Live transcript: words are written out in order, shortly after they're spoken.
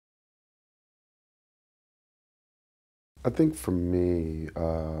I think for me,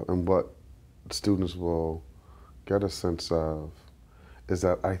 and what students will get a sense of is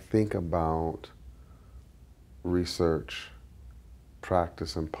that I think about research,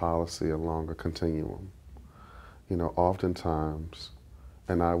 practice, and policy along a continuum. Oftentimes,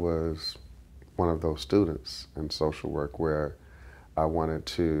 and I was one of those students in social work where I wanted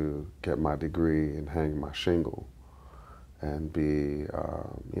to get my degree and hang my shingle and be,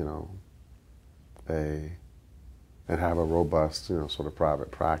 a and have a robust, sort of private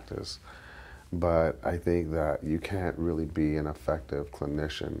practice. But I think that you can't really be an effective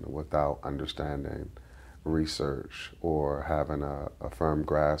clinician without understanding research or having a firm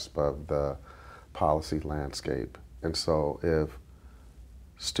grasp of the policy landscape. And so if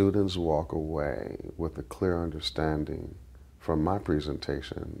students walk away with a clear understanding from my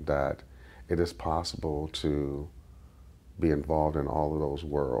presentation that it is possible to be involved in all of those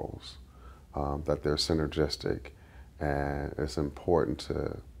worlds, that they're synergistic, and it's important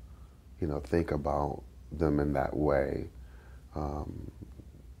to, think about them in that way, um,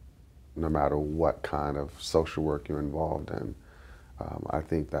 no matter what kind of social work you're involved in. I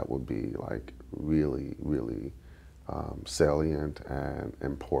think that would be like really, really salient and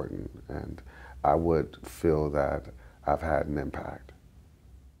important, and I would feel that I've had an impact.